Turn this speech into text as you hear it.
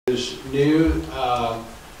is new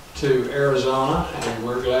to Arizona, and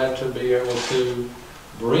we're glad to be able to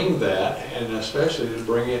bring that, and especially to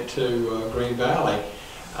bring it to Green Valley.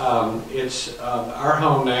 It's our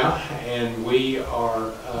home now, and we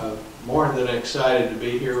are more than excited to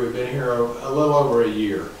be here. We've been here a little over a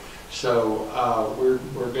year, so we're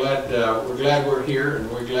glad we're here,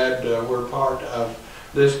 and we're glad we're part of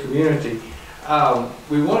this community.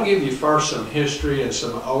 We want to give you first some history and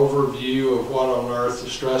some overview of what on earth the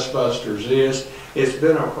Stress Busters is. It's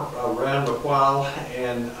been around a while,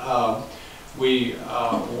 and we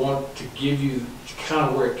want to give you kind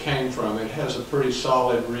of where it came from. It has a pretty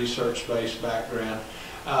solid research-based background.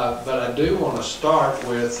 But I do want to start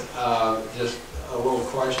with just a little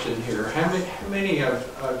question here. How many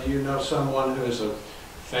of you know someone who is a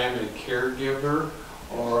family caregiver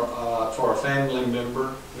or for a family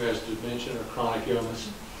member who has dementia or chronic illness?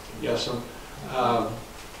 Yes, it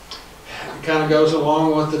kind of goes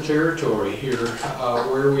along with the territory here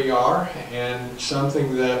where we are, and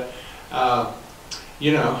something that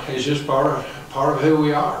you know, is just part of who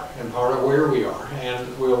we are and part of where we are. And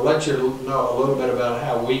we'll let you know a little bit about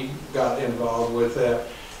how we got involved with that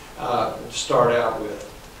to start out with.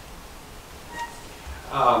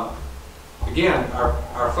 Again,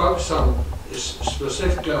 our focus is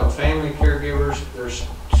specifically on family caregivers. There's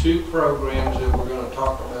two programs that we're going to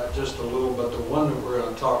talk about just a little, but the one that we're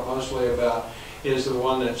going to talk mostly about is the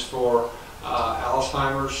one that's for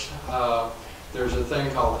Alzheimer's. There's a thing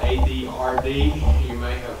called ADRD. You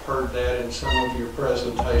may have heard that in some of your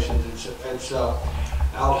presentations. It's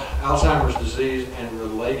Alzheimer's disease and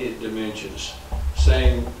related dementias,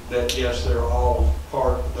 saying that yes, they're all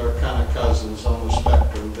they're kind of cousins on the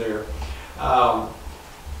spectrum there.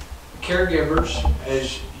 Caregivers,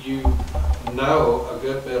 as you know a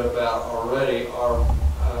good bit about already, are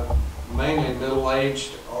mainly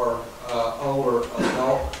middle-aged or older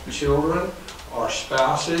adult children or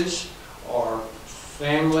spouses or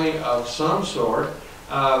family of some sort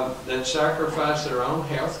that sacrifice their own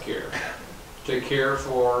health care to care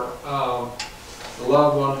for the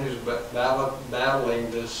loved one who's battling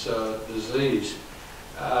this disease.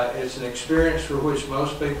 It's an experience for which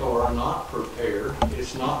most people are not prepared.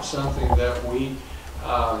 It's not something that we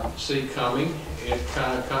see coming. It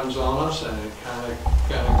kind of comes on us, and it kind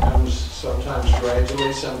of comes sometimes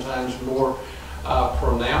gradually, sometimes more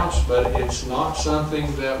pronounced, but it's not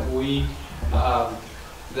something that we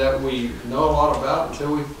know a lot about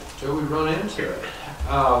until we run into it.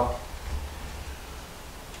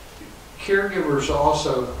 Caregivers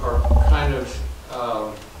also are kind of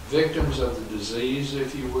victims of the disease,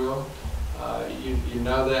 if you will. You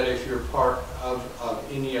know that if you're part of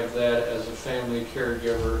any of that as a family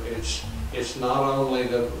caregiver, it's not only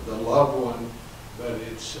the loved one, but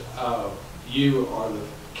it's you are the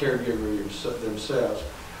caregiver themselves.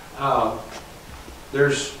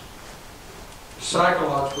 There's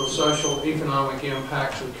psychological, social, economic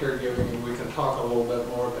impacts of caregiving, and we can talk a little bit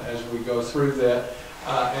more as we go through that.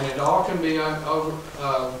 And it all can be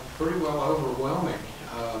pretty well overwhelming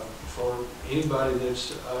for anybody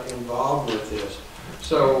that's involved with this.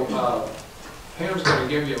 So Pam's going to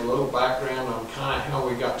give you a little background on kind of how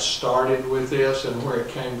we got started with this and where it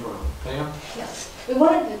came from. Pam? Yes. We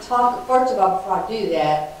wanted to talk, first of all, before I do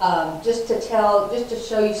that, just to show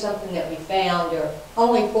you something that we found. There are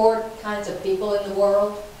only 4 kinds of people in the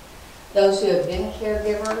world: those who have been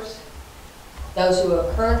caregivers, those who are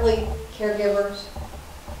currently caregivers,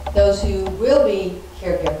 those who will be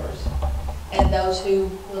caregivers, and those who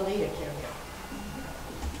will need a caregiver.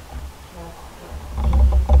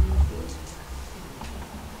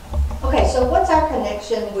 Okay, so what's our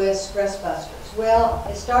connection with Stress Busters? Well,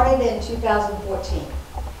 it started in 2014,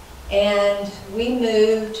 and we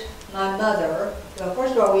moved my mother. Well,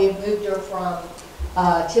 first of all, we had moved her from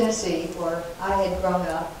Tennessee, where I had grown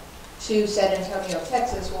up, to San Antonio,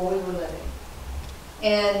 Texas, where we were living.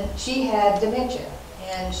 And she had dementia,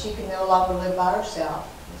 and she could no longer live by herself.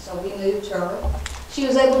 And so we moved her. She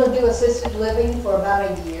was able to do assisted living for about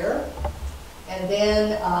a year. And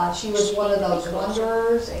then she was one of those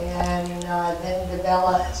wanderers, and then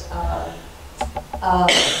developed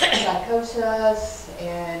psychosis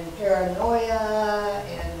and paranoia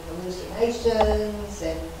and hallucinations.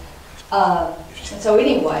 And so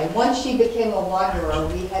anyway, once she became a wanderer,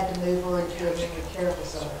 we had to move her into a memory care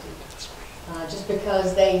facility. Just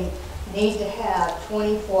because they need to have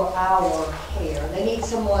 24-hour care. They need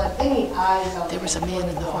someone, they need eyes on them. There was a man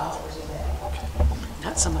in the hall.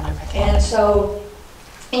 Not someone I recognize. And so,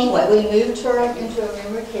 anyway, we moved her into a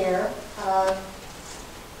memory care.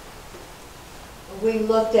 We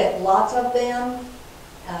looked at lots of them,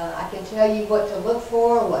 I can tell you what to look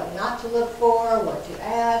for, what not to look for, what to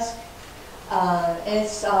ask. And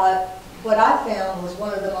it's what I found was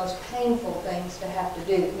one of the most painful things to have to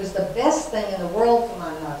do. It was the best thing in the world for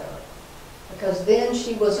my mother, because then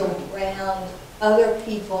she was around other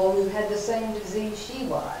people who had the same disease she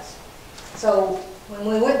was. So when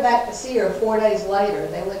we went back to see her 4 days later,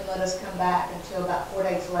 they wouldn't let us come back until about 4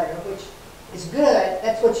 days later, which is good.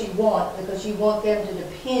 That's what you want, because you want them to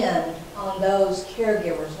depend on those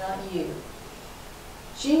caregivers, not you.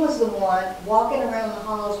 She was the one walking around the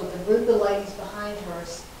halls with a group of ladies behind her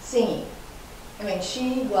singing. I mean,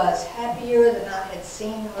 she was happier than I had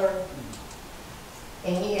seen her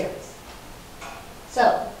in years.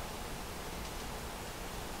 So,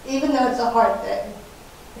 even though it's a hard thing,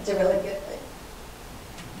 it's a really good thing.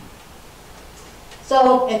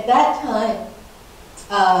 So, at that time,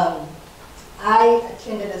 I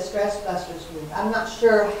attended a Stress Busters group. I'm not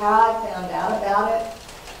sure how I found out about it.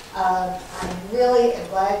 I really am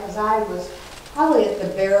glad, because I was probably at the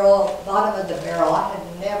bottom of the barrel. I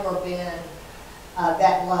had never been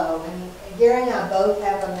that low. And Gary and I both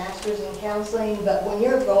have a master's in counseling, but when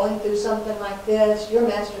you're going through something like this, your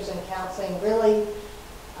master's in counseling really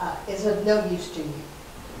is of no use to you,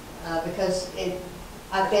 because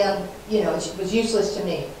I found, it was useless to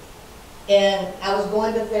me. And I was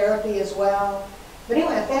going to therapy as well. But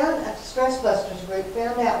anyway, I found a Stress Busters group,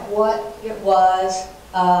 found out what it was,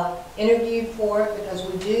 interviewed for it, because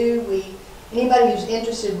anybody who's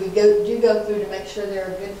interested, we do go through to make sure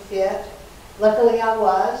they're a good fit. Luckily I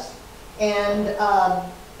was, and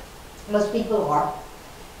most people are.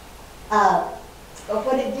 But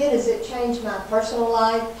what it did is it changed my personal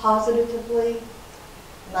life positively,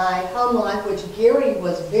 my home life, which Gary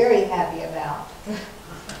was very happy about,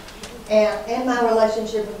 and my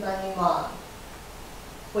relationship with my new mom,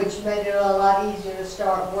 which made it a lot easier to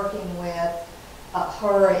start working with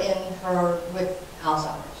her with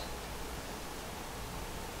Alzheimer's.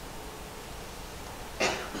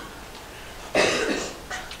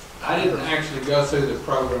 I didn't actually go through the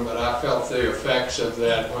program, but I felt the effects of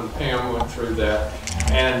that when Pam went through that.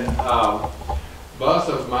 And both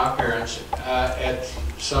of my parents at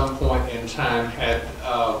some point in time had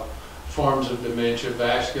forms of dementia,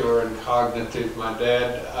 vascular and cognitive. My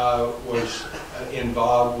dad was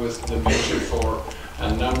involved with dementia for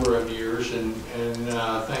a number of years, and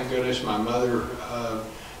thank goodness my mother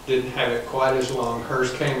didn't have it quite as long.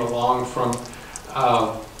 Hers came along from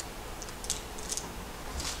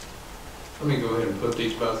let me go ahead and put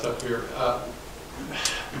these both up here.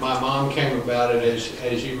 My mom came about it,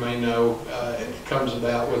 as you may know, it comes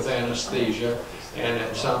about with anesthesia, and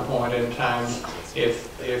at some point in time, if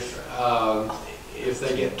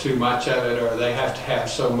they get too much of it, or they have to have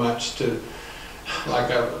so much to, like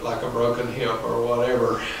a broken hip or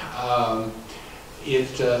whatever,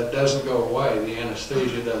 it doesn't go away. The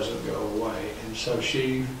anesthesia doesn't go away, and so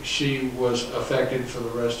she was affected for the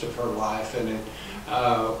rest of her life, and it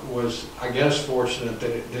was, I guess, fortunate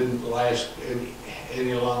that it didn't last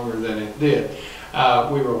any longer than it did.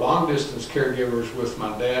 We were long-distance caregivers with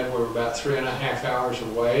my dad. We were about 3.5 hours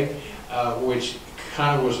away, which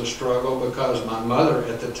kind of was a struggle because my mother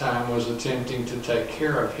at the time was attempting to take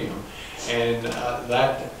care of him. And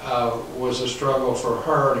that was a struggle for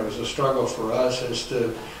her, and it was a struggle for us, as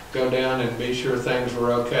to go down and be sure things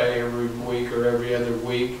were okay every week or every other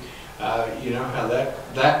week. You know how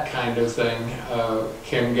that kind of thing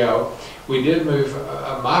can go. We did move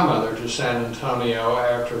my mother to San Antonio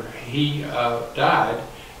after he died,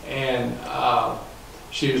 and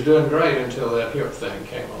she was doing great until that hip thing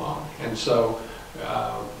came along. And so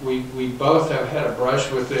we both have had a brush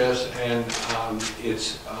with this, and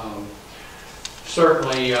it's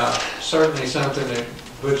certainly something that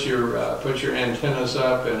puts your antennas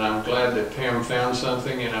up. And I'm glad that Pam found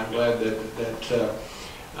something, and I'm glad that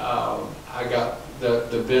I got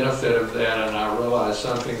the benefit of that, and I realized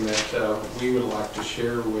something that we would like to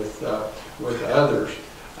share with others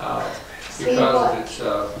because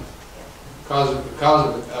of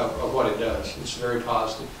what it does. It's very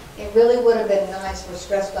positive. It really would have been nice for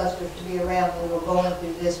Stress Busters to be around when we were going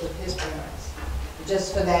through this with his parents,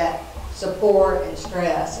 just for that support and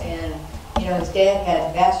stress. And you know, his dad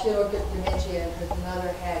had vascular dementia, and his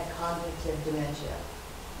mother had cognitive dementia.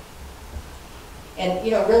 And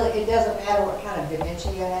you know, really, it doesn't matter what kind of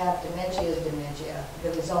dementia you have. Dementia is dementia.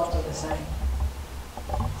 The results are the same.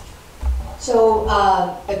 So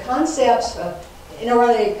the concepts of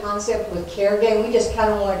interrelated concept with caregiving, we just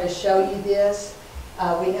kind of wanted to show you this.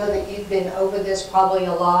 We know that you've been over this probably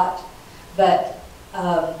a lot, but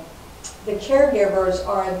the caregivers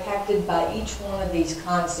are impacted by each one of these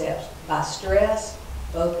concepts, by stress,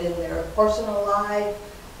 both in their personal life,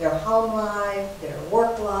 their home life, their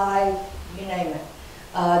work life, you name it.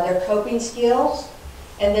 Their coping skills,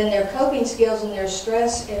 and then their coping skills and their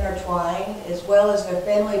stress intertwined, as well as their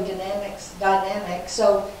family dynamics.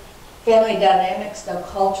 So family dynamics, the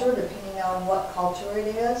culture, depending on what culture it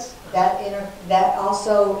is, that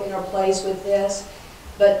also interplays with this.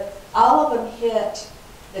 But all of them hit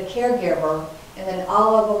the caregiver, and then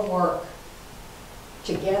all of them work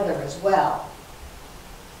together as well.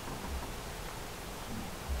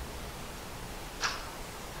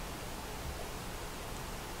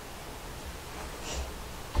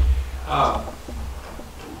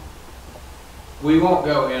 We won't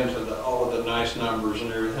go into all of the nice numbers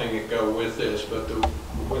and everything that go with this, but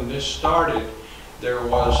when this started, there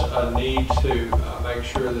was a need to make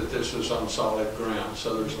sure that this was on solid ground.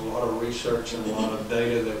 So there's a lot of research and a lot of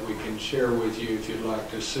data that we can share with you if you'd like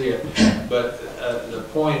to see it. But the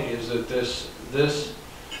point is that this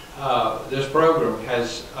program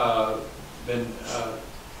has been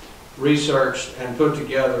researched and put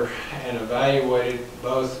together and evaluated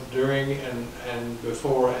both during and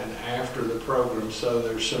before and after the program. So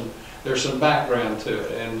there's some background to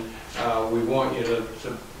it, and we want you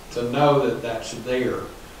to know that that's there.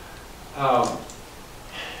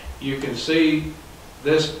 You can see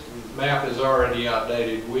this map is already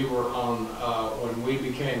outdated. We were on, when we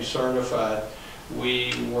became certified,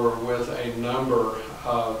 we were with a number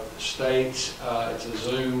of states. It's a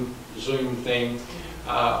Zoom thing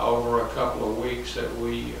over a couple of weeks that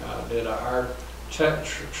we did our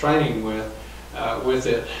training with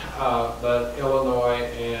it. But Illinois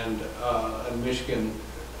and Michigan,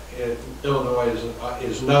 Illinois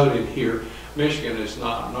is noted here. Michigan is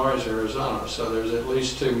not, nor is Arizona. So there's at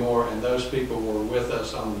least two more, and those people were with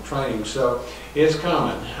us on the training. So it's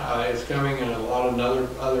coming. It's coming in a lot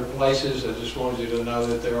of other places. I just wanted you to know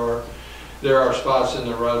that there are spots in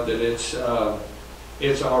the road that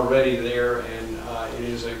it's already there, and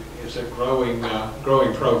it's a growing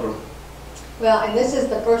program. Well, and this is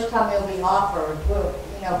the first time it'll be offered.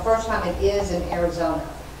 First time it is in Arizona.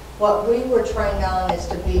 What we were trained on is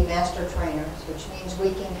to be master trainers, which means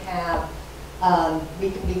we can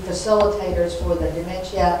be facilitators for the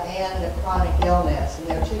dementia and the chronic illness, and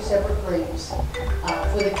they're two separate groups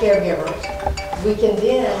for the caregivers. We can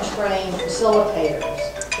then train facilitators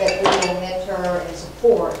that we will mentor and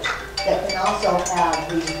support that can also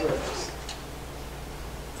have these groups.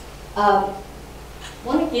 I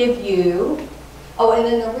want to give you, and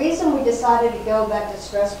then the reason we decided to go back to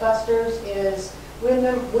Stress Busters is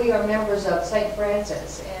we are members of St.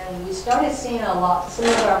 Francis, and we started seeing some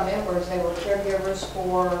of our members, they were caregivers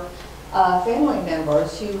for family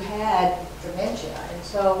members who had dementia. And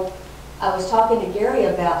so I was talking to Gary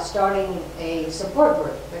about starting a support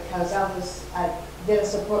group, because I did a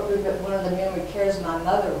support group at one of the memory cares my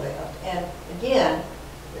mother lived. And again,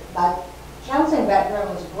 my counseling background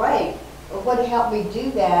was great, but what helped me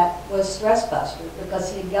do that was Stress Busters,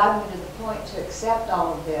 because he got me to the point to accept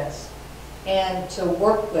all of this and to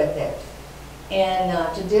work with it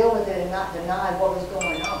and to deal with it and not deny what was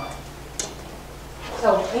going on.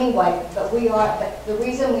 So anyway, but the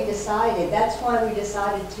reason we decided, that's why we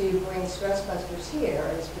decided to bring Stress Busters here,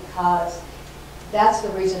 is because that's the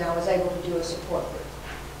reason I was able to do a support group.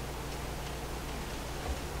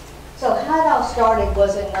 So how it all started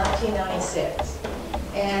was in 1996.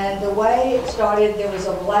 And the way it started, there was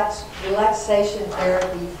a relaxation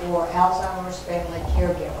therapy for Alzheimer's family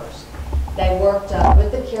caregivers. They worked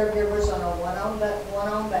with the caregivers on a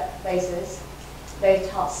one-on basis. They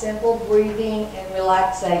taught simple breathing and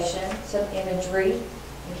relaxation, some imagery,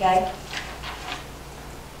 okay?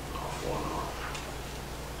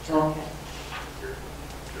 Okay.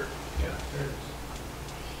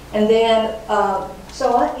 And then,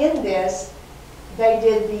 so in this, they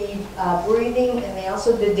did the breathing, and they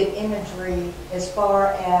also did the imagery as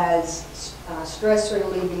far as stress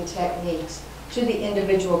relieving techniques to the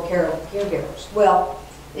individual caregivers. Well,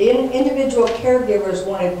 the individual caregivers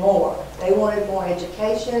wanted more. They wanted more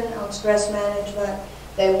education on stress management.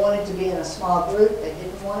 They wanted to be in a small group. They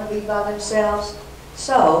didn't want to be by themselves.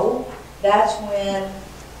 So that's when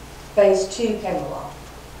phase 2 came along.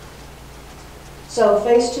 So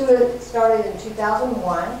phase 2 started in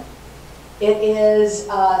 2001. It is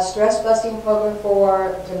a stress busting program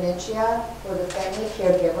for dementia for the family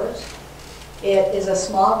caregivers. It is a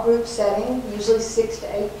small group setting, usually 6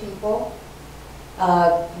 to 8 people,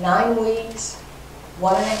 9 weeks,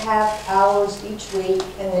 1.5 hours each week,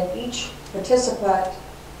 and then each participant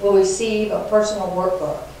will receive a personal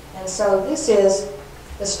workbook. And so this is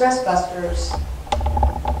the Stress Busters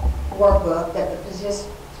workbook that the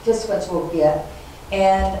participants will get.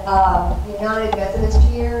 And United Methodist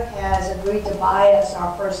here has agreed to buy us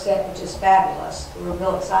our first set, which is fabulous. We're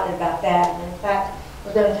real excited about that. And in fact,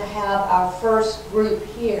 we're going to have our first group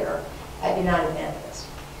here at United Methodist.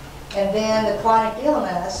 And then the chronic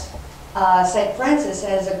illness, St. Francis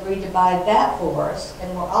has agreed to buy that for us.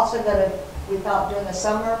 And we're also going to, we thought during the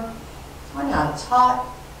summer, why not? It's hot.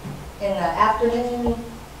 In the afternoon,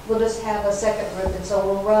 we'll just have a second group. And so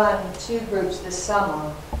we'll run 2 groups this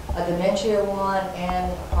summer, a dementia one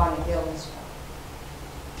and a chronic illness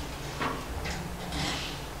one.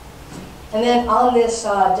 And then on this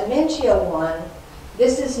dementia one,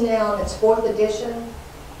 this is now in its 4th edition,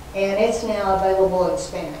 and it's now available in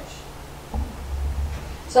Spanish.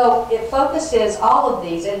 So it focuses all of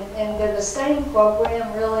these, and they're the same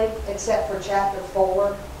program really, except for Chapter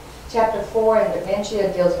 4. Chapter 4 in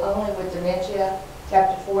dementia deals only with dementia.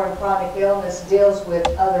 Chapter 4 in chronic illness deals with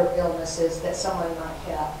other illnesses that someone might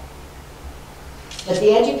have. But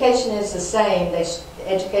the education is the same. The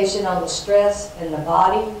education on the stress in the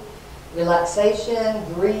body, relaxation,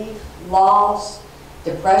 grief, loss,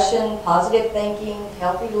 depression, positive thinking,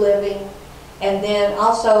 healthy living, and then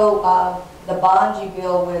also the bond you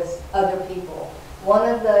build with other people. One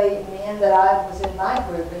of the men that I was in my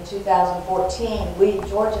group in 2014,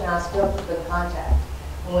 George and I still keep in contact.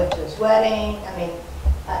 We went to his wedding. I mean,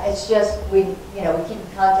 it's just, we keep in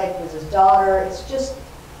contact with his daughter. It's just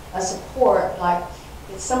a support, like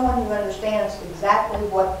it's someone who understands exactly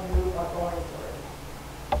what you are going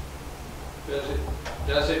through.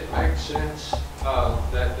 Does it make sense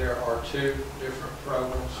that there are 2 different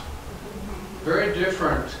programs? Very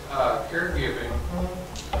different caregiving,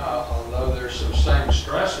 although there's some same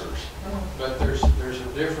stressors, but there's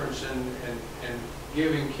a difference in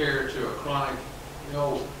giving care to a chronic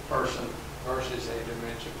ill person versus a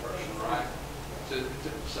dementia person, right?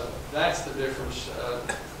 So that's the difference.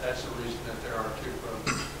 That's the reason that there are 2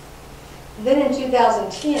 programs. Then in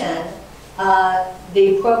 2010,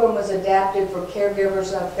 the program was adapted for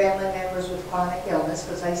caregivers of family members with chronic illness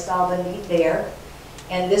because they saw the need there.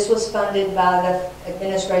 And this was funded by the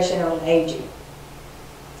Administration on Aging.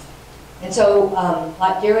 And so,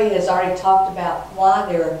 like Gary has already talked about why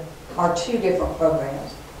there are 2 different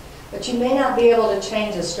programs. But you may not be able to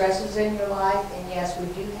change the stresses in your life. And yes, we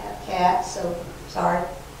do have cats, so sorry.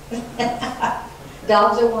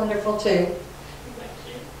 Dogs are wonderful too.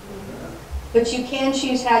 But you can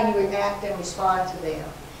choose how you react and respond to them.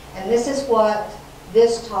 And this is what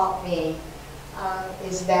this taught me,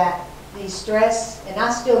 is that the stress, and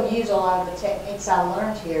I still use a lot of the techniques I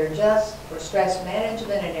learned here just for stress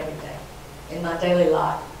management and everything in my daily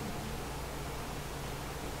life.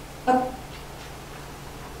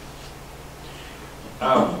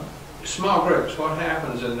 Small groups, what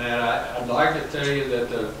happens in that? I'd like to tell you that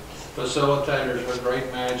the facilitators are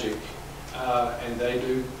great magic, and they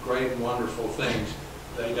do great and wonderful things.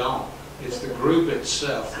 They don't. It's the group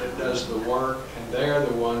itself that does the work, and they're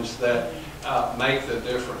the ones that make the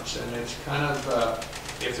difference. And it's kind of,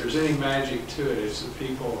 if there's any magic to it, it's the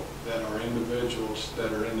people that are individuals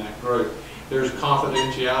that are in that group. There's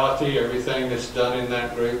confidentiality. Everything that's done in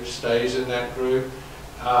that group stays in that group.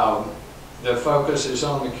 The focus is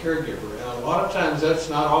on the caregiver. And a lot of times that's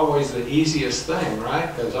not always the easiest thing, right?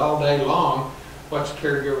 Because all day long, what's a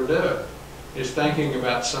caregiver doing? Is thinking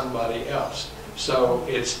about somebody else. So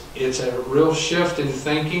it's a real shift in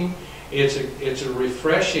thinking. It's a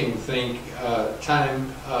refreshing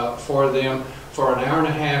time for them for an hour and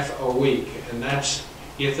a half a week, and that's,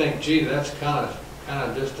 you think, gee, that's kind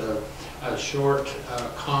of just a short,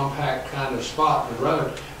 compact kind of spot in the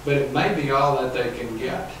road, but it may be all that they can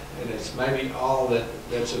get, and it's maybe all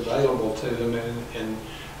that's available to them, and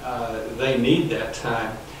they need that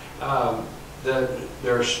time.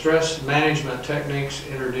 There are stress management techniques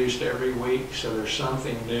introduced every week, so there's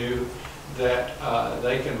something new that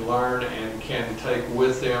they can learn and can take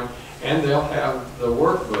with them. And they'll have the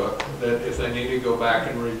workbook that if they need to go back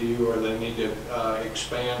and review or they need to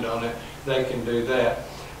expand on it, they can do that.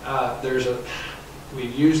 We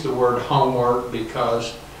use the word homework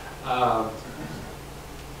because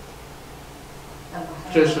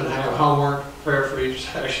participants have homework, prepare for each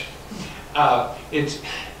session.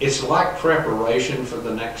 It's like preparation for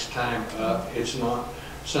the next time up. It's not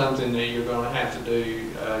something that you're going to have to do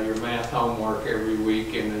your math homework every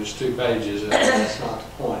week and there's 2 pages. That's not the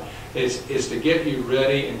point. It's to get you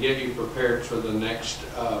ready and get you prepared for the next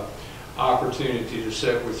opportunity to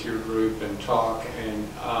sit with your group and talk and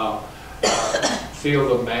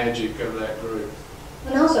feel the magic of that group.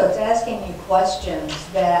 And also it's asking you questions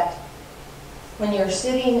that when you're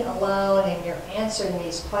sitting alone and you're answering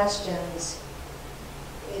these questions,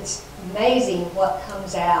 it's amazing what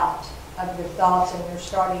comes out of your thoughts and you're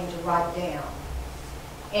starting to write down.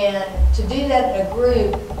 And to do that in a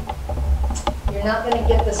group, you're not going to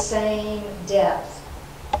get the same depth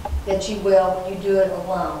that you will when you do it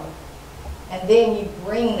alone. And then you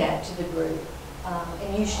bring that to the group.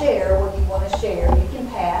 And you share what you want to share. You can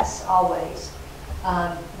pass, always.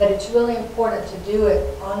 But it's really important to do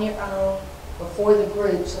it on your own before the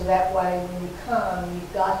group, so that way when you come,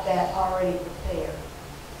 you've got that already prepared.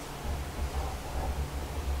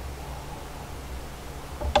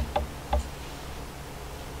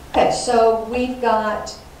 Okay, so we've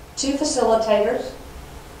got 2 facilitators,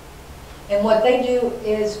 and what they do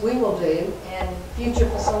is we will do, and future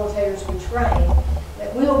facilitators we train,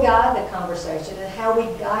 that we will guide the conversation. And how we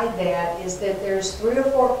guide that is that there's 3 or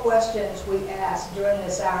 4 questions we ask during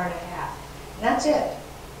this hour and a half, and that's it.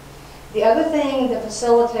 The other thing that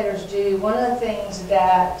facilitators do, one of the things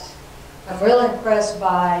that I'm really impressed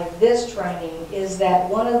by this training is that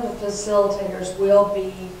one of the facilitators will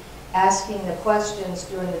be asking the questions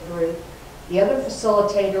during the group. The other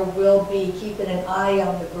facilitator will be keeping an eye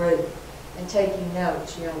on the group and taking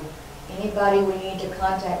notes. You know, anybody we need to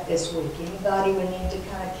contact this week, anybody we need to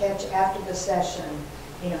kind of catch after the session.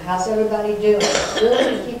 You know, how's everybody doing?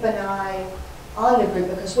 Really keep an eye on the group,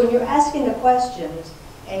 because when you're asking the questions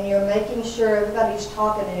and you're making sure everybody's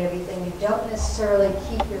talking and everything, you don't necessarily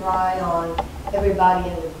keep your eye on everybody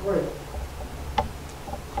in the group.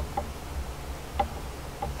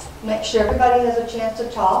 Make sure everybody has a chance to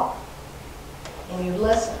talk, and you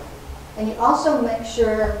listen. And you also make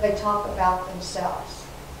sure they talk about themselves.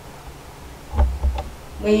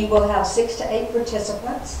 We will have 6 to 8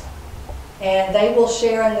 participants, and they will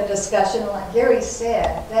share in the discussion. Like Gary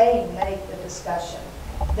said, they make the discussion.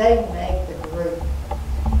 They make the group.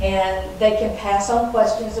 And they can pass on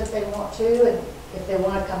questions if they want to, and if they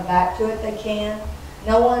want to come back to it, they can.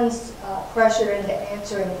 No one's pressured into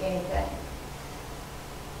answering anything.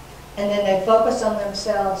 And then they focus on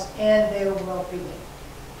themselves and their well-being.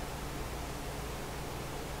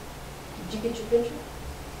 Did you get your picture?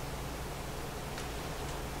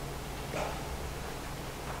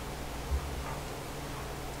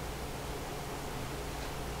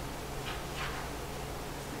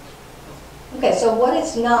 Okay, so what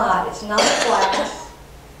it's not a class,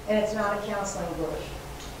 and it's not a counseling group.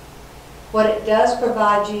 What it does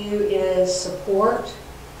provide you is support.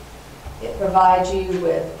 It provides you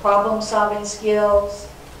with problem-solving skills,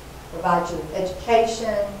 provides you with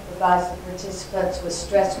education, provides the participants with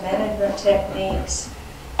stress management techniques,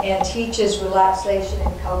 and teaches relaxation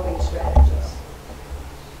and coping strategies.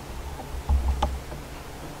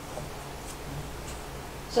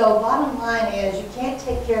 So bottom line is, you can't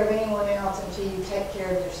take care of anyone else until you take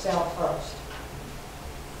care of yourself first.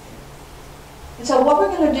 And so what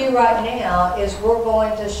we're going to do right now is we're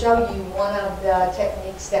going to show you one of the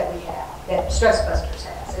techniques that we have, that Stress Busters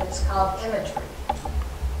has. It's called imagery.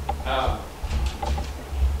 As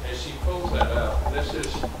she pulls that up, this is.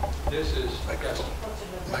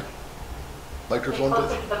 Microphone?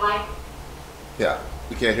 Yeah,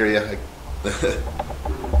 we can't hear you.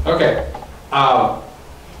 Okay.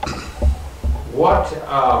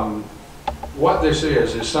 What this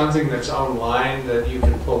is something that's online that you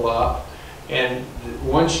can pull up, and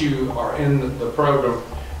once you are in the program,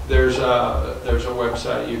 there's a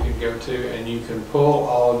website you can go to, and you can pull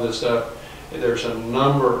all of this up. There's a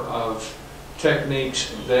number of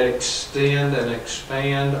techniques that extend and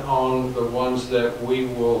expand on the ones that we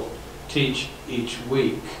will teach each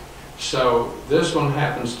week. So this one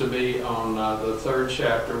happens to be on the 3rd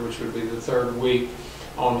chapter, which would be the 3rd week,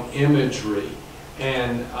 on imagery.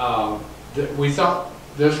 And we thought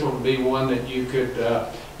this would be one that you could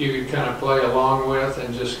kind of play along with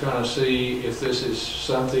and just kind of see if this is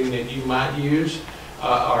something that you might use,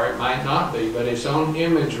 or it might not be. But it's on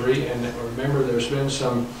imagery, and remember, there's been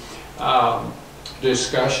some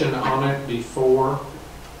discussion on it before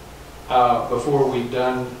we've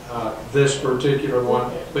done this particular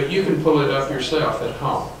one. But you can pull it up yourself at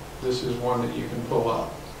home. This is one that you can pull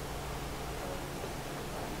up.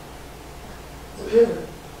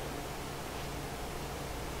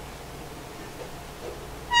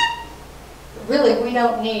 Really, we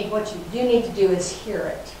don't need, what you do need to do is hear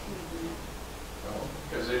it.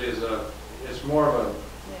 Because it's more of an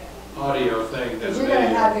audio thing than a You're going to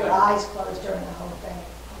have your thing. eyes closed during the whole thing.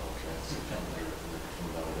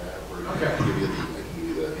 Okay. I can give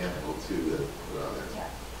you the handle too that put on there. Yeah,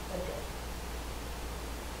 okay.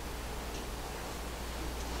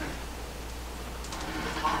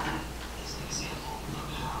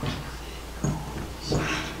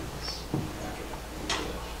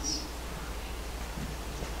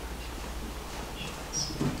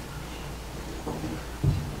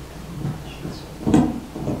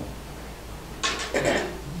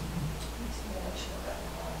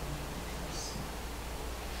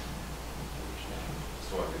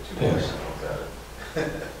 Yes.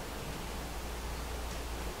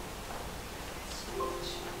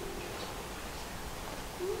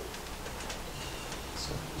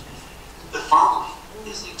 The following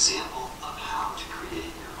is an example of how to create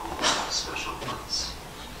your own special place.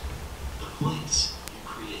 The place you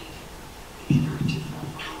create may be very different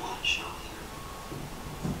from the one shown here.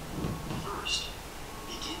 First,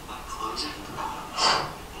 begin by closing your eyes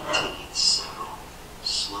and taking several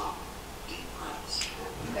slow, deep breaths.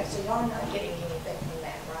 Okay, so y'all not getting anything from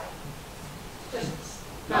that, right?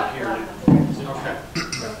 Not here. Okay.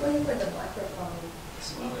 So wait for the microphone.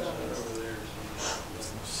 Over there.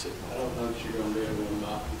 I don't know if you're going to be able to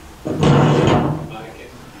mic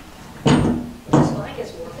it. This mic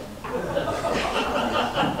is working. I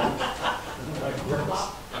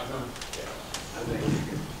think you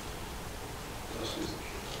can. Let's just.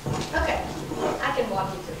 Okay, I can walk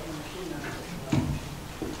you through.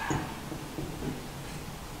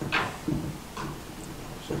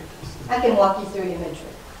 I can walk you through imagery.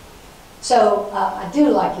 So I do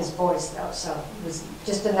like his voice though, so it was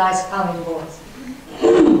just a nice calming voice.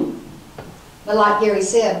 But like Gary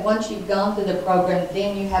said, once you've gone through the program,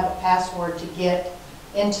 then you have a password to get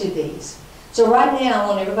into these. So right now, I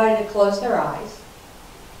want everybody to close their eyes.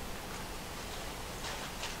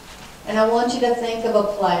 And I want you to think of a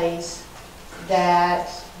place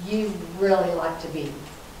that you really like to be.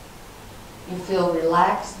 You feel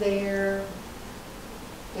relaxed there.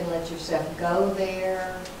 You can let yourself go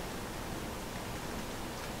there.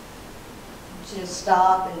 Just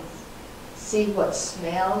stop and see what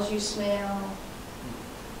smells you smell.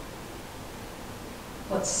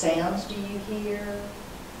 What sounds do you hear?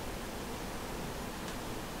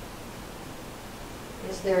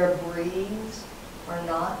 Is there a breeze or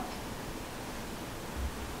not?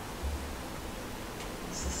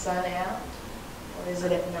 Is the sun out or is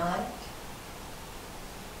it at night?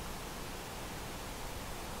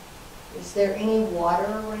 Is there any water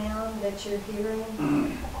around that you're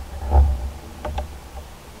hearing?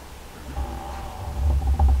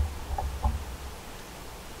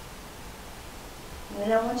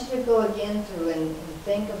 And I want you to go again through and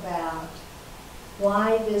think about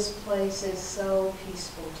why this place is so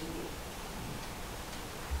peaceful to you.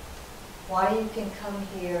 Why you can come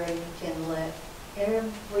here and you can let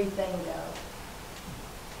everything go.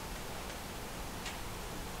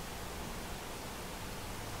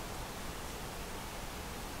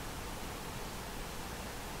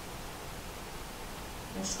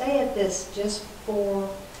 And stay at this just for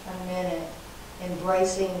a minute,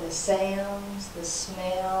 embracing the sounds, the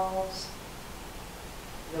smells,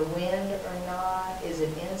 the wind or not, is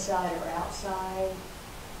it inside or outside,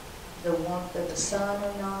 the warmth of the sun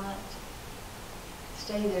or not.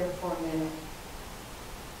 Stay there for a minute.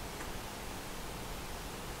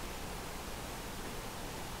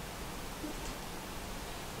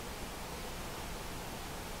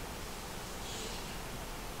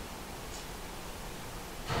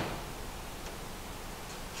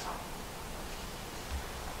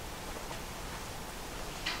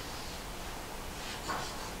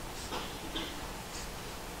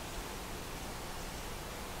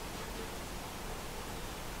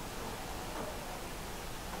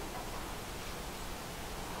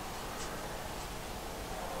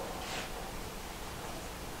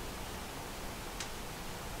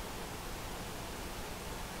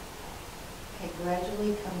 Okay,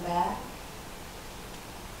 gradually come back.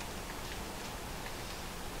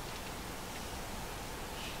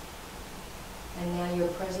 And now you're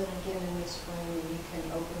present again in this room and you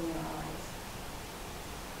can open your eyes.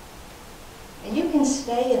 And you can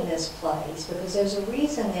stay in this place because there's a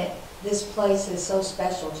reason that this place is so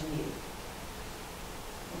special to you.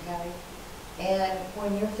 Okay? And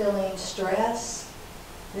when you're feeling stress,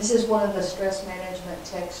 this is one of the stress management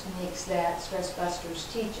techniques that Stress Busters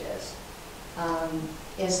teach us.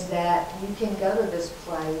 Is that you can go to this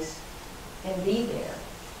place and be there.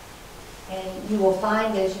 And you will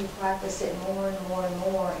find as you practice it more and more and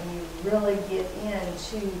more, and you really get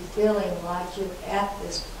into feeling like you're at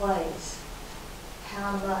this place,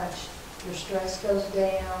 how much your stress goes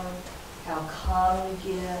down, how calm you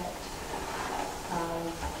get,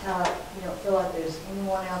 how you don't feel like there's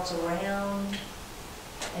anyone else around.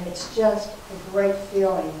 And it's just a great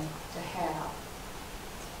feeling to have.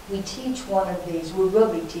 We teach one of these, we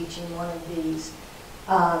will be teaching one of these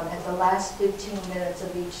at the last 15 minutes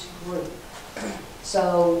of each group.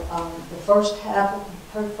 So the first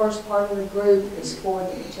part of the group is for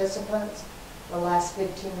the participants. The last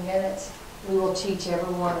 15 minutes, we will teach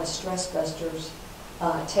everyone a Stress Busters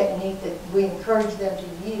technique that we encourage them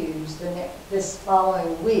to use this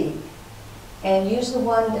following week. And use the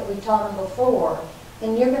one that we taught them before,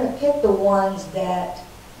 And you're going to pick the ones that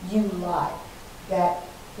you like, that,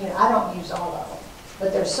 you know, I don't use all of them,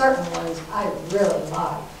 but there's certain ones I really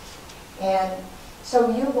like. And so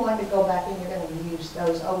you're going to go back and you're going to use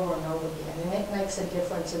those over and over again, and it makes a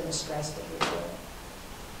difference in the stress that you're doing.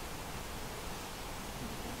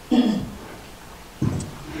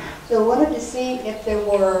 So I wanted to see if there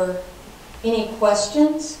were any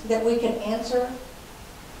questions that we can answer.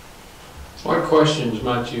 What questions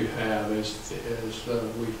might you have as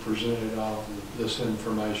we've presented all of this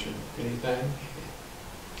information? Anything?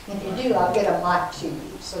 If you do, I'll get a mic to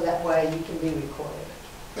you, so that way you can be recorded.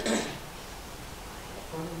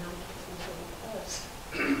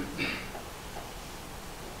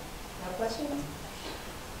 No questions?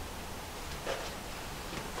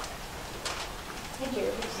 Thank you.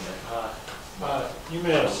 You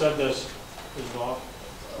may have said this as well.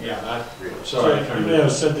 Yeah, Sorry, you may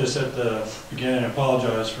have said this at the beginning. I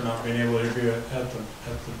apologize for not being able to hear you at the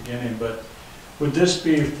beginning, but would this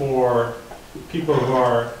be for people who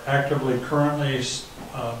are actively currently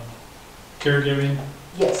caregiving?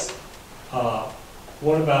 Yes.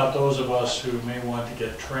 What about those of us who may want to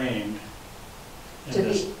get trained in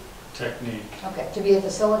this technique? Okay, to be a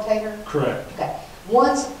facilitator? Correct. Okay.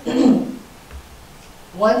 Once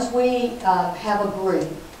we have a group,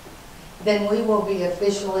 then we will be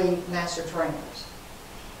officially master trainers.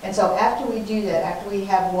 And so after we do that, after we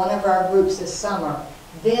have one of our groups this summer,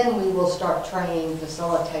 then we will start training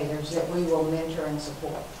facilitators that we will mentor and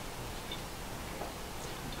support.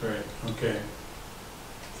 Great, okay.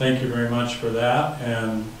 Thank you very much for that,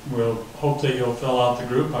 and we'll hope that you'll fill out the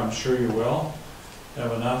group. I'm sure you will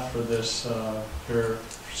have enough for this, your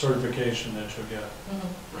certification that you'll get.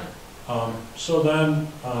 Mm-hmm. Right. So then,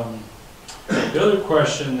 the other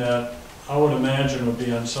question that I would imagine would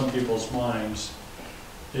be on some people's minds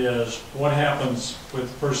is what happens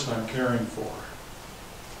with the person I'm caring for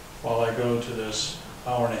while I go to this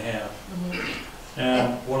hour and a half. Mm-hmm.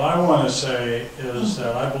 And what I want to say is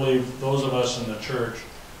that I believe those of us in the church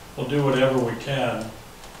will do whatever we can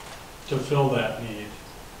to fill that need.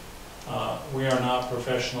 We are not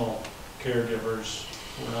professional caregivers.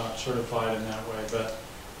 We're not certified in that way, but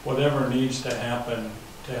whatever needs to happen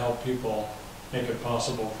to help people make it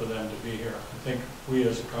possible for them to be here. I think we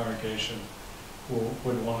as a congregation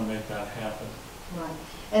would want to make that happen. Right.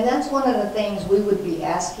 And that's one of the things we would be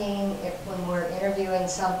asking when we're interviewing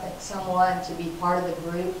someone to be part of the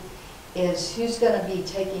group, is who's going to be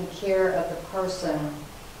taking care of the person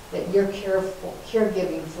that you're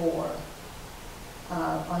caregiving for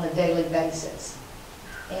on a daily basis.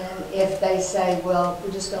 And if they say, well,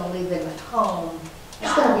 we're just going to leave them at home,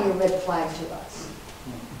 it's going to be a red flag to us.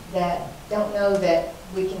 That don't know that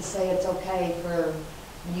we can say it's okay for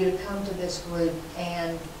you to come to this group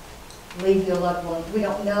and leave your loved one. We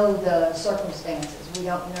don't know the circumstances. We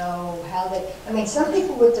don't know how they, I mean, some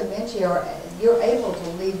people with dementia, you're able to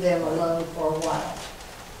leave them alone for a while.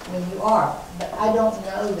 I mean, you are, but I don't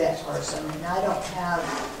know that person, and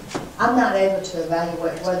I'm not able to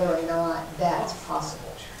evaluate whether or not that's possible.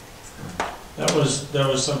 That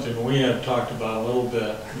was something we had talked about a little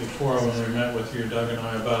bit before when we met with you, Doug and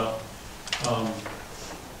I, about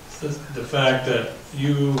the fact that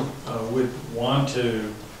you would want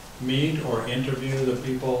to meet or interview the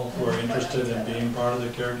people who are interested in being part of the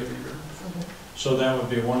caregiving group. So that would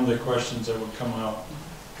be one of the questions that would come out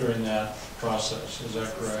during that process. Is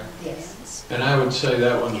that correct? Yes. And I would say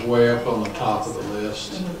that one's way up on the top of the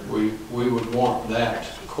list. We would want that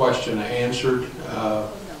question answered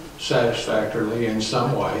satisfactorily in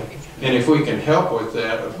some way. And if we can help with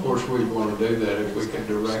that, of course we'd want to do that. If we can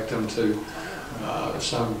direct them to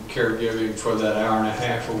some caregiving for that hour and a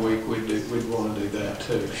half a week, we'd want to do that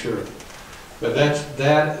too, sure. But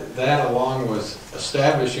that along with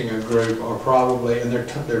establishing a group are probably, and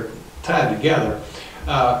they're tied together,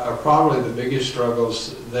 are probably the biggest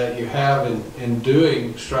struggles that you have in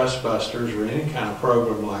doing Stress Busters or any kind of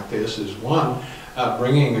program like this. Is one,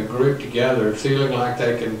 bringing a group together, feeling like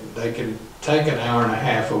they can take an hour and a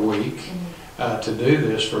half a week to do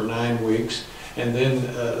this for 9 weeks, and then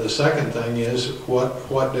the second thing is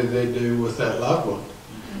what do they do with that loved one?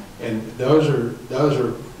 And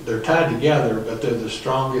they're tied together, but they're the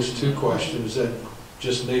strongest two questions that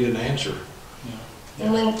just need an answer. Yeah.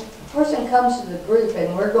 And when a person comes to the group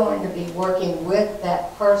and we're going to be working with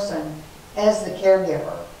that person as the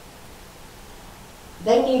caregiver,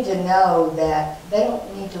 they need to know that they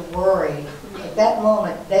don't need to worry. At that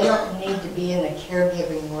moment, they don't need to be in the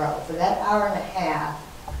caregiving role. For that hour and a half,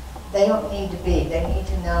 they don't need to be. They need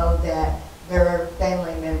to know that there are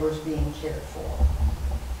family members being cared for.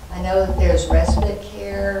 I know that there's respite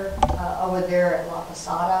care over there at La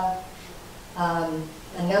Posada,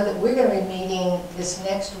 I know that we're going to be meeting this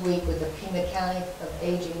next week with the Pima County of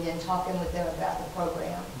Aging and talking with them about the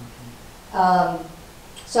program.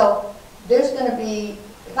 So there's going to be,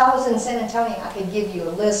 if I was in San Antonio, I could give you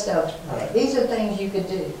a list of, Right. these are things you could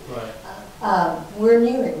do. Right. We're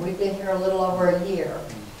new here. We've been here a little over a year.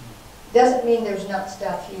 Doesn't mean there's not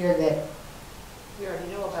stuff here that We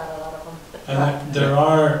already know about a lot of them. And there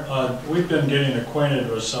are, we've been getting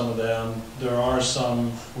acquainted with some of them. There are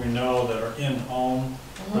some we know that are in-home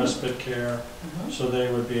respite care, so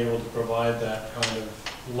they would be able to provide that kind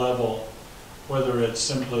of level, whether it's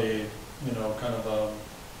simply, you know, kind of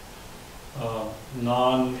a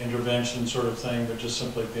non-intervention sort of thing, but just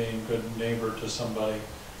simply being a good neighbor to somebody,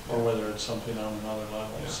 or whether it's something on another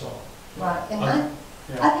level, so. right. And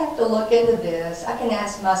Yeah. I'd have to look into this. I can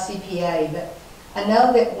ask my CPA, but I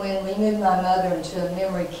know that when we moved my mother into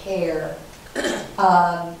memory care,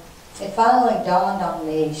 it finally dawned on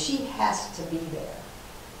me, she has to be there.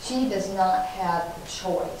 She does not have a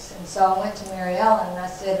choice. And so I went to Mary Ellen and I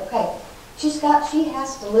said, okay, she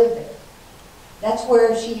has to live there. That's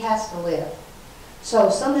where she has to live. So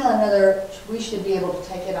somehow or another, we should be able to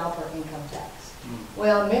take it off our income tax.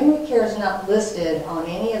 Well, memory care is not listed on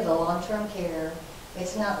any of the long-term care.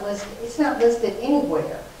 It's not listed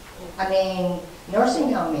anywhere. I mean,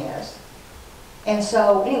 nursing home is. And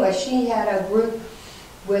so anyway, she had a group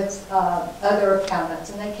with other accountants,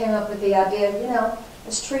 and they came up with the idea, you know,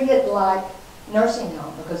 let's treat it like nursing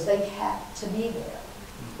home because they have to be there.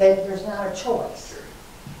 There's not a choice.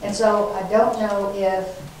 And so I don't know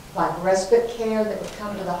if like respite care that would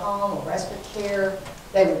come to the home or respite care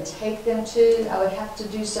they would take them to. I would have to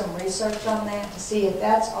do some research on that to see if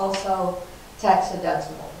that's also tax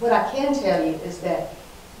deductible. What I can tell you is that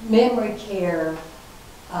memory care,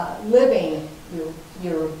 living,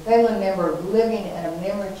 your family member living in a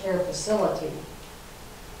memory care facility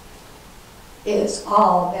is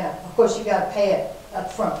all, now, of course you got to pay it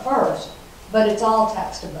up front first, but it's all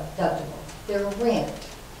tax deductible. Their rent,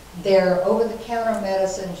 their over-the-counter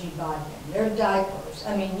medicines you buy them, their diapers,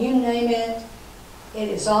 I mean, you name it, it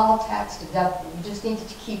is all tax deductible. You just need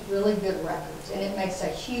to keep really good records, and it makes a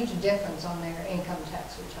huge difference on their income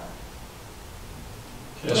tax return.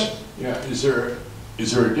 Yes. Yeah, is there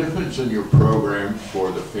a difference in your program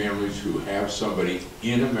for the families who have somebody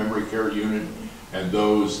in a memory care unit and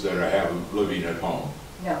those that are living at home?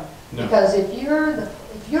 No, No. because if you're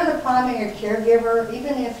the primary caregiver,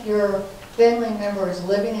 even if your family member is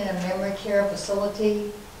living in a memory care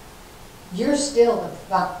facility, you're still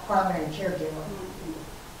the primary caregiver.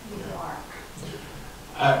 You are.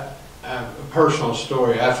 A personal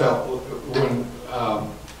story, I felt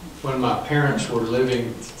when my parents were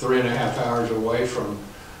living 3.5 hours away from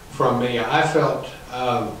me, I felt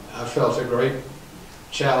a great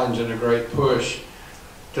challenge and a great push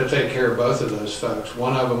to take care of both of those folks.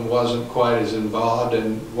 One of them wasn't quite as involved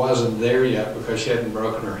and wasn't there yet because she hadn't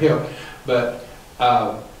broken her hip, but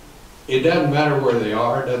it doesn't matter where they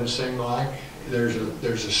are. It doesn't seem like there's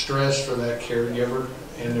a stress for that caregiver,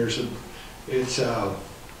 and it's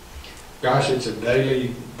a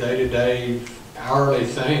daily, day-to-day, hourly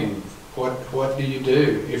thing. What do you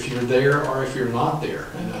do if you're there or if you're not there?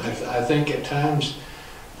 And I think at times,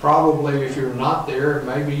 probably if you're not there, it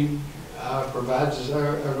maybe provides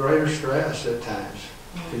a greater stress at times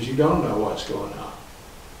because you don't know what's going on.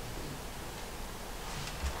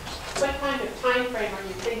 What kind of time frame are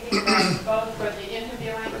you thinking about both for the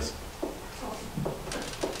interviewing?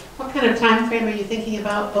 What kind of time frame are you thinking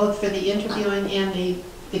about both for the interviewing and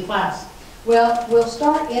the class? Well, we'll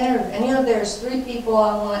start interviewing, and you know, there's 3 people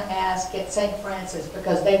I want to ask at St. Francis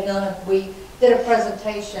because we did a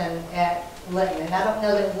presentation at Linton, and I don't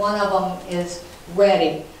know that one of them is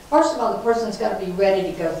ready. First of all, the person's got to be ready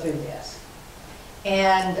to go through this.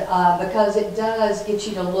 And because it does get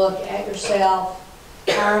you to look at yourself,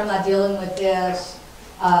 how am I dealing with this?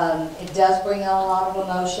 It does bring out a lot of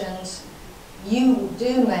emotions. You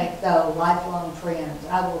do make, though, lifelong friends.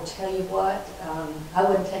 I will tell you what, I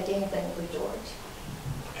wouldn't take anything with George.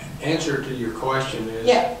 Answer to your question is,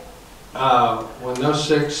 Yeah. When those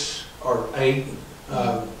 6 or 8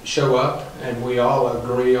 show up and we all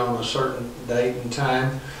agree on a certain date and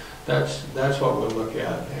time, that's what we'll look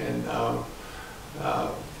at. And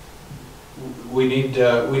we need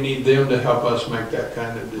them to help us make that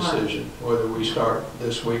kind of decision, whether we start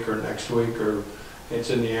this week or next week, or it's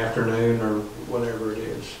in the afternoon or whatever it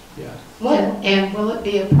is. Yeah. And will it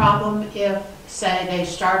be a problem if, say, they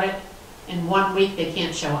start it in 1 week, they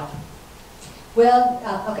can't show up? Well,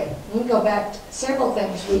 okay, we can go back to several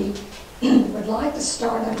things. We would like to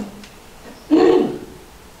start them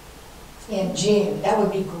in June. That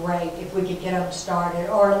would be great if we could get them started,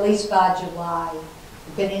 or at least by July,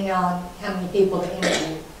 depending on how many people to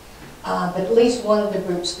interview. But at least one of the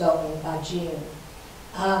groups going by June.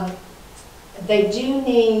 They do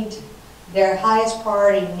need, their highest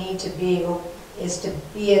priority is to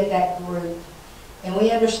be at that group. And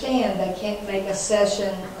we understand they can't make a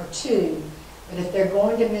session or two, but if they're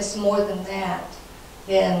going to miss more than that,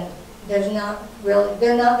 then they're not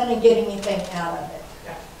going to get anything out of it.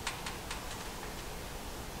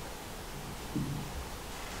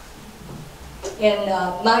 In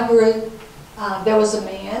my group, there was a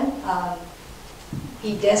man,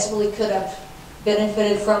 he desperately could have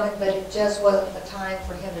benefited from it, but it just wasn't the time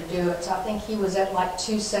for him to do it. So I think he was at like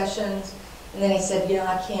 2 sessions, and then he said, you know,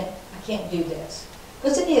 I can't do this.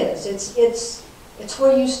 Because it is, it's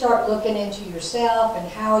where you start looking into yourself and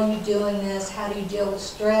how are you doing this, how do you deal with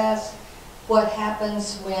stress, what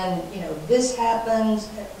happens when, you know, this happens,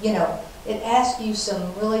 you know, it asks you some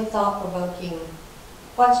really thought-provoking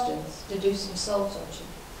questions to do some soul searching.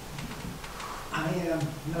 I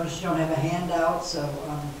noticed you don't have a handout, so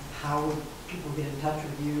how would people get in touch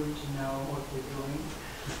with you to know what we're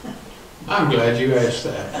doing? I'm glad you asked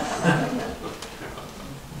that.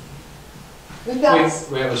 We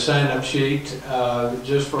have a sign-up sheet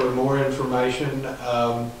just for more information.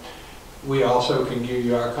 We also can give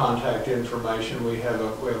you our contact information. We have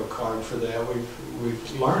a card for that.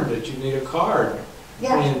 We've learned that you need a card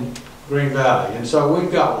in Green Valley, and so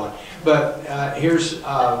we've got one. But here's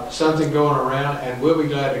something going around, and we'll be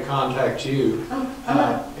glad to contact you. I'm going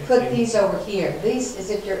to put these over here. These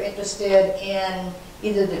is if you're interested in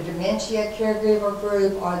either the Dementia Caregiver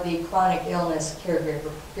group or the Chronic Illness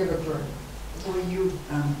Caregiver group. Will you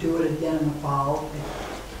do it again in the fall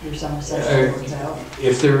if your summer session works out?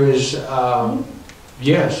 If there is,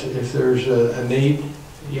 yes, if there's a need,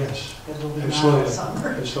 yes. Because we'll be Absolutely. out summer.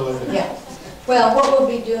 Absolutely. Yeah. Well, what we'll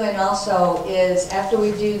be doing also is after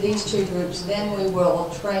we do these 2 groups, then we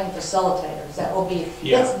will train facilitators. That will be,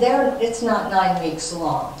 it's not 9 weeks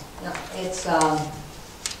long. No, it's, the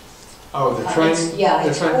training?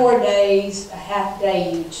 It's 4 days, a half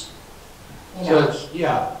day each. You know.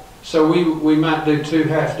 So so we might do 2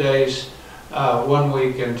 half days one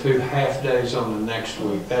week and 2 half days on the next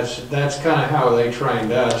week. That's kind of how they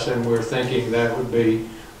trained us, and we're thinking that would be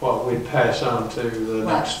what we'd pass on to the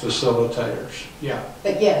next facilitators. Yeah.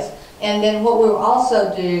 But yes, and then what we'll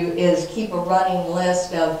also do is keep a running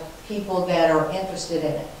list of people that are interested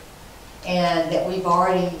in it and that we've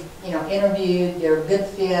already, you know, interviewed. They're a good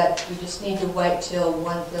fit. We just need to wait till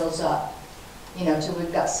one fills up, you know, till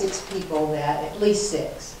we've got 6 people that, at least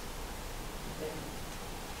 6.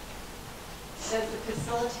 Does the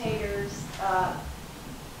facilitators,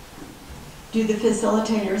 do the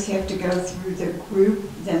facilitators have to go through the group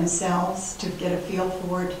themselves to get a feel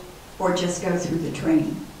for it, or just go through the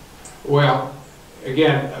training? Well,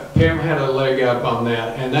 again, Pam had a leg up on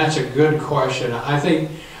that, and that's a good question. I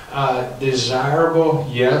think desirable,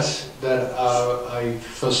 yes, that a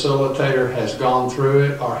facilitator has gone through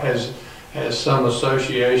it or has some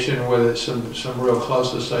association with it, some real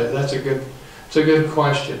close association. It's a good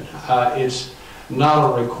question. It's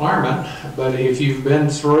not a requirement, but if you've been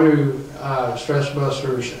through Stress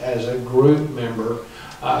Busters as a group member,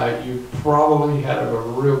 you probably have a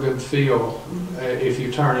real good feel if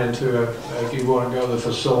you turn into if you want to go the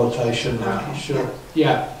facilitation route. Okay. Sure.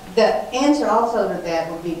 Yeah. The answer also to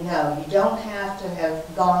that would be no. You don't have to have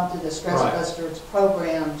gone through the Stress Busters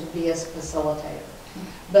program to be a facilitator.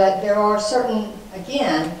 But there are certain,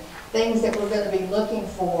 again, things that we're going to be looking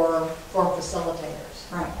for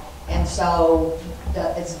facilitators. Right. And so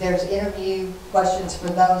there's interview questions for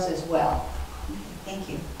those as well. Thank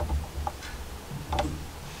you.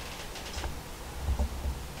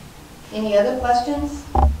 Any other questions?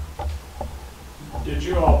 Did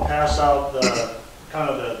you all pass out the kind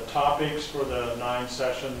of the topics for the 9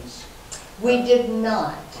 sessions? We did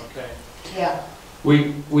not. Okay. Yeah.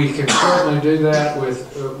 We can certainly do that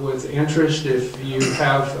with interest. If you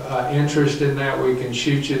have interest in that, we can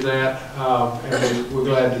shoot you that, and we're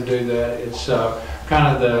glad to do that. It's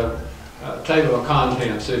kind of the table of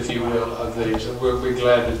contents, if you will, of these, and we'll be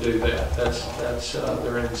glad to do that. That's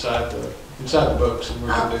they're inside the books, and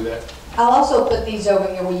we can do that. I'll also put these over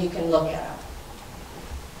here where you can look at them.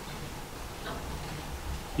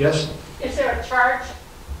 Yes? Is there a charge?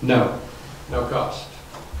 No cost.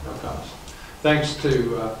 No cost. Thanks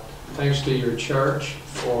to your church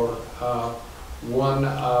for one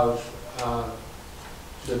of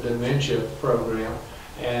the dementia program,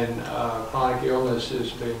 and chronic illness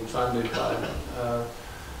is being funded by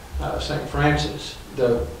St. Francis,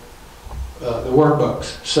 the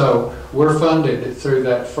workbooks. So we're funded through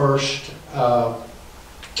that first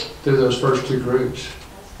through those first two groups,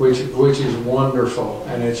 which is wonderful,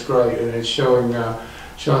 and it's great, and it's showing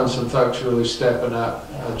some folks really stepping up.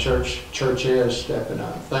 Church is stepping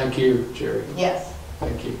up. Thank you, Jerry. Yes.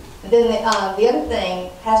 Thank you. And then the other thing,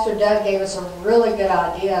 Pastor Doug gave us a really good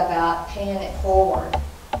idea about paying it forward.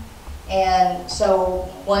 And so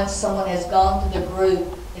once someone has gone through the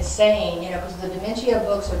group, is saying, because the dementia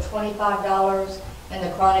books are $25 and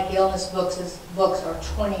the chronic illness books are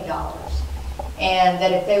 $20. And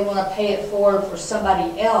that if they want to pay it forward for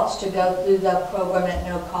somebody else to go through the program at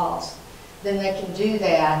no cost, then they can do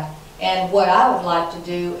that. And what I would like to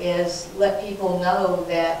do is let people know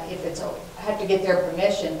that if it's I have to get their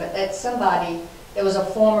permission, but that somebody that was a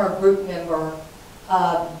former group member,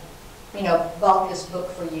 bought this book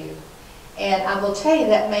for you. And I will tell you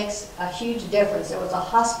that makes a huge difference. There was a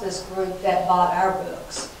hospice group that bought our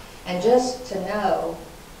books. And just to know,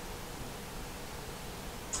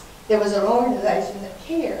 there was an organization that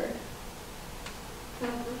cared.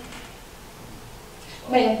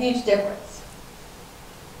 Made a huge difference.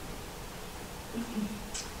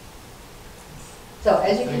 So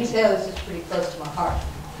as you can tell, this is pretty close to my heart.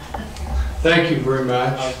 Thank you very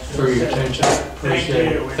much for your attention.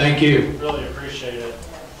 Appreciate it. Thank you. Really appreciate it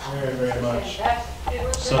very, very much.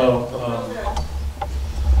 So,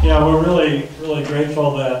 yeah, we're really, really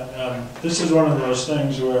grateful that this is one of those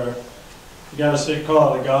things where you got to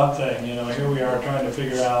call it a God thing. Here we are trying to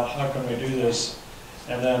figure out how can we do this,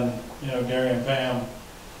 and then Gary and Pam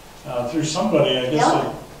through somebody, I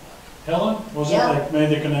guess. Helen was it that made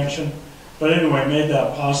the connection? But anyway, made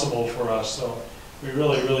that possible for us. So we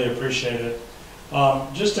really, really appreciate it.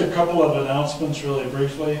 Just a couple of announcements, really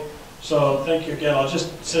briefly. So thank you again. I'll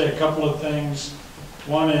just say a couple of things.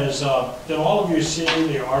 One is, did all of you see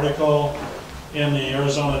the article in the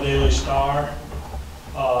Arizona Daily Star?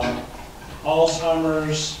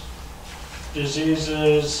 Alzheimer's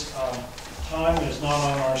diseases, time is not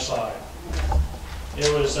on our side.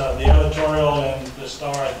 It was the editorial in the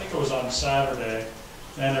Star, I think it was on Saturday,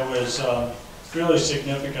 and it was really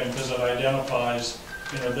significant because it identifies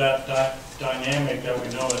that dynamic that we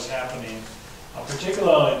know is happening,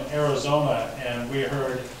 particularly in Arizona. And we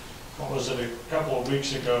heard, what was it, a couple of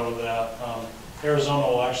weeks ago, that Arizona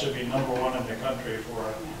will actually be #1 in the country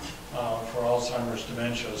for Alzheimer's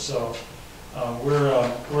dementia. So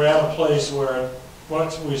we're at a place where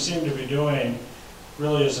what we seem to be doing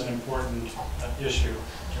really is an important issue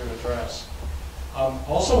to address.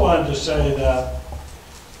 Also wanted to say that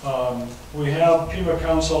we have Pima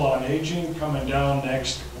Council on Aging coming down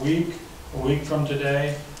next week, a week from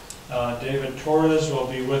today. David Torres will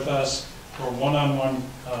be with us for one-on-one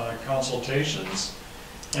consultations.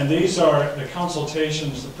 And these are the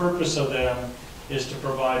consultations, the purpose of them is to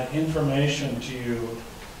provide information to you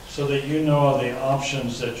so that you know the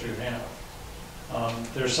options that you have.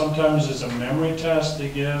 There sometimes is a memory test he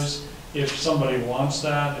gives if somebody wants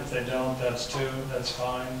that. If they don't, that's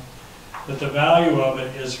fine. But the value of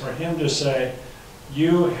it is for him to say,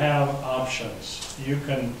 you have options. You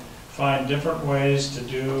can find different ways to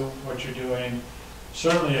do what you're doing.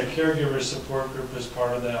 Certainly a caregiver support group is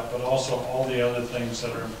part of that, but also all the other things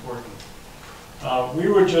that are important. We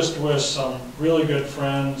were just with some really good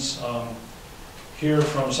friends here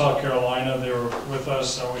from South Carolina. They were with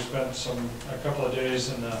us. We spent a couple of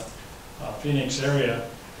days in the Phoenix area.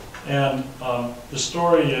 And the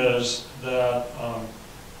story is that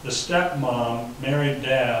the stepmom married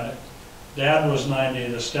Dad. Dad was 90,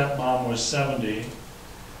 the stepmom was 70.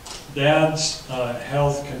 Dad's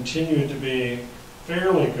health continued to be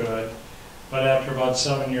fairly good, but after about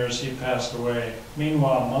 7 years he passed away.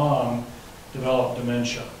 Meanwhile, Mom developed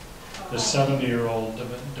dementia. The 70-year-old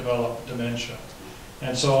developed dementia.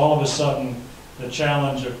 And so all of a sudden, the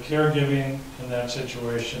challenge of caregiving in that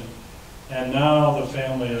situation, and now the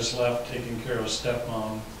family is left taking care of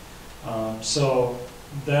stepmom. So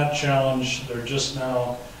that challenge, they're just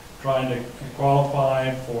now trying to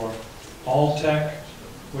qualify for ALTEC,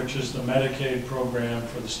 which is the Medicaid program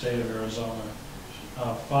for the state of Arizona.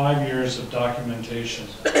 5 years of documentation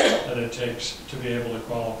that it takes to be able to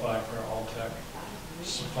qualify for ALTEC.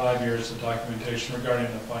 So 5 years of documentation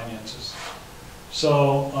regarding the finances.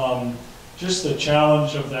 So just the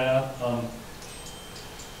challenge of that.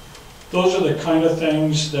 Those are the kind of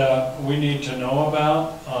things that we need to know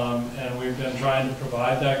about, and we've been trying to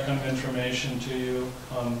provide that kind of information to you.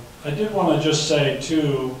 I did want to just say,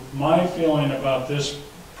 too, my feeling about this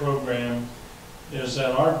program is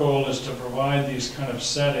that our goal is to provide these kind of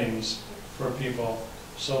settings for people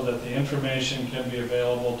so that the information can be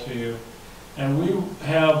available to you. And we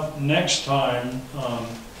have next time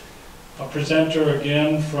a presenter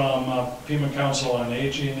again from Pima Council on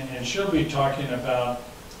Aging, and she'll be talking about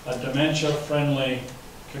a dementia-friendly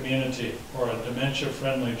community or a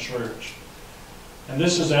dementia-friendly church. And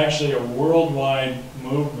this is actually a worldwide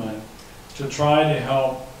movement to try to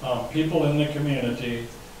help people in the community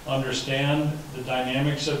understand the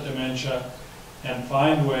dynamics of dementia and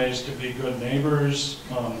find ways to be good neighbors,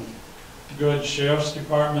 good sheriff's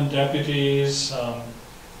department deputies,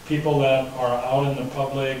 people that are out in the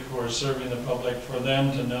public who are serving the public, for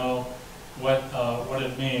them to know what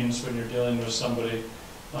it means when you're dealing with somebody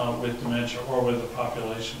with dementia or with a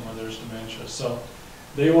population where there's dementia. So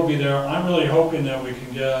they will be there. I'm really hoping that we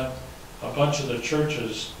can get a bunch of the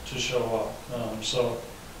churches to show up.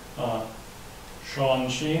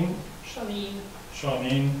 Shawneen,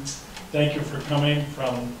 thank you for coming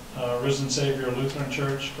from Risen Savior Lutheran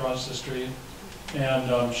Church across the street.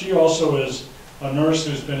 And she also is a nurse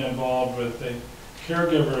who's been involved with the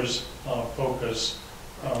Caregivers focus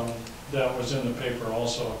that was in the paper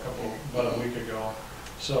also about a week ago.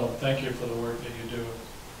 So thank you for the work that you do.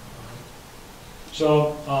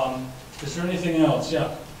 So is there anything else?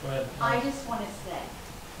 Yeah, go ahead. I just want to say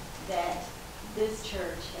that this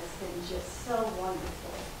church has been just so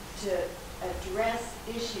wonderful to address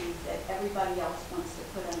issues that everybody else wants to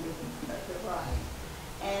put under the rug.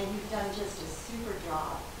 And you've done just a super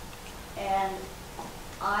job. And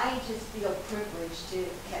I just feel privileged to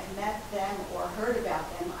have met them or heard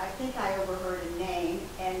about them. I think I overheard a name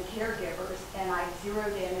and Caregivers, and I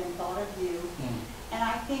zeroed in and thought of you. And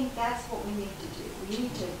I think that's what we need to do. We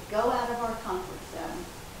need to go out of our comfort zone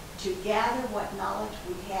to gather what knowledge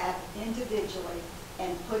we have individually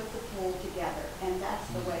and put the pool together. And that's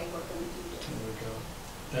the way we're going to do this. There we go.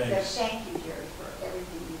 Thanks. So thank you, Jerry, for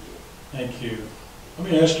everything you do. Thank you. Let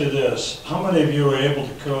me ask you this. How many of you were able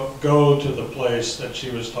to go to the place that she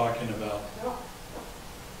was talking about?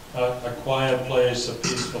 A quiet place, a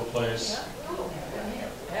peaceful place.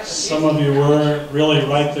 Some of you were really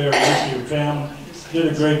right there with you. Pam did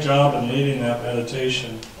a great job in leading that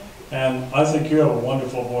meditation. And I think you have a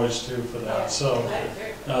wonderful voice too for that. So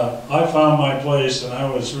I found my place, and I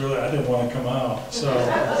didn't want to come out. So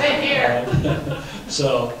Same here.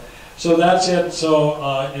 So that's it. So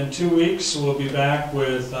in 2 weeks, we'll be back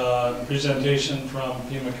with a presentation from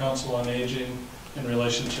Pima Council on Aging in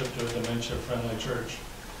relationship to a dementia-friendly church.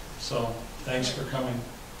 So thanks for coming,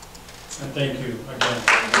 and thank you again.